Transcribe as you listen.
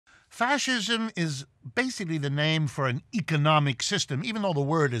Fascism is basically the name for an economic system, even though the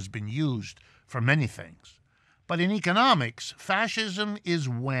word has been used for many things. But in economics, fascism is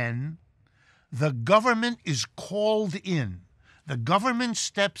when the government is called in. The government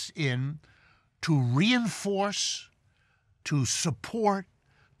steps in to reinforce, to support,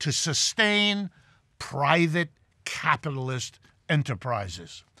 to sustain private capitalist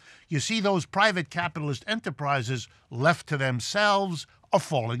enterprises. You see, those private capitalist enterprises left to themselves are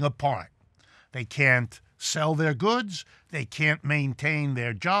falling apart. They can't sell their goods. They can't maintain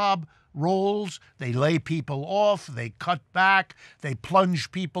their job roles. They lay people off. They cut back. They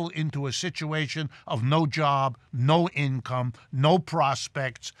plunge people into a situation of no job, no income, no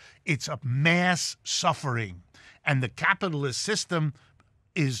prospects. It's a mass suffering. And the capitalist system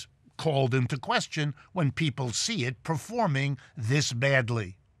is called into question when people see it performing this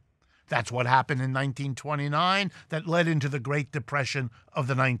badly. That's what happened in 1929 that led into the Great Depression of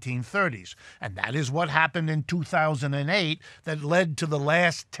the 1930s. And that is what happened in 2008 that led to the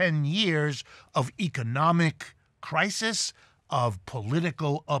last 10 years of economic crisis, of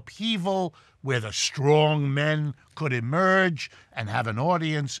political upheaval, where the strong men could emerge and have an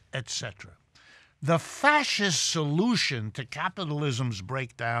audience, etc. The fascist solution to capitalism's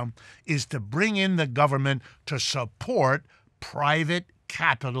breakdown is to bring in the government to support private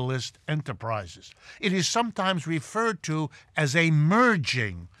capitalist enterprises. It is sometimes referred to as a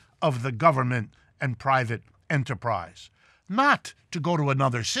merging of the government and private enterprise, not to go to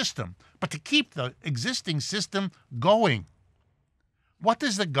another system, but to keep the existing system going. What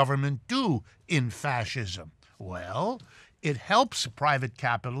does the government do in fascism? Well, it helps private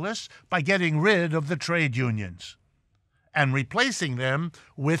capitalists by getting rid of the trade unions and replacing them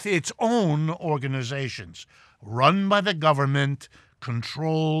with its own organizations, run by the government,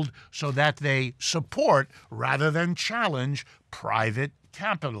 controlled so that they support rather than challenge private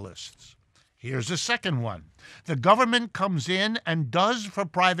capitalists. Here's a second one. The government comes in and does for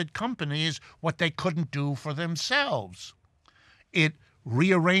private companies what they couldn't do for themselves. It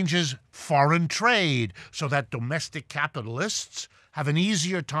rearranges foreign trade so that domestic capitalists have an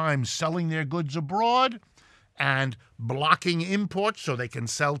easier time selling their goods abroad and blocking imports so they can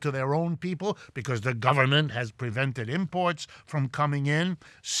sell to their own people because the government has prevented imports from coming in,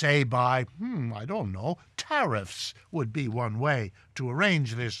 say by, I don't know, tariffs would be one way to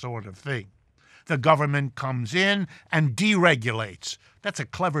arrange this sort of thing. The government comes in and deregulates. That's a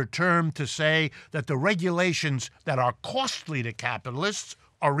clever term to say that the regulations that are costly to capitalists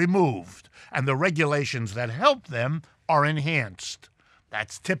are removed, and the regulations that help them are enhanced.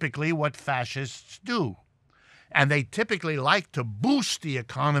 That's typically what fascists do. And they typically like to boost the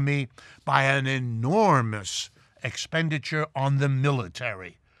economy by an enormous expenditure on the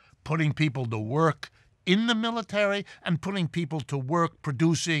military, putting people to work in the military and putting people to work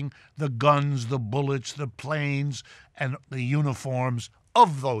producing the guns, the bullets, the planes, and the uniforms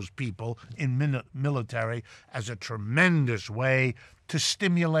of those people in military as a tremendous way to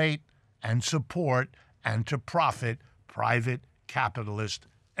stimulate and support and to profit private capitalist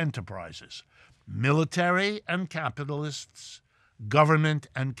enterprises. Military and capitalists, government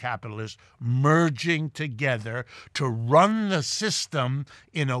and capitalists merging together to run the system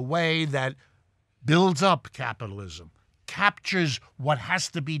in a way that builds up capitalism, captures what has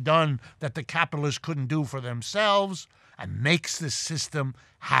to be done that the capitalists couldn't do for themselves, and makes the system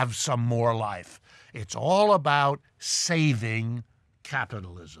have some more life. It's all about saving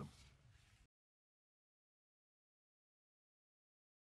capitalism.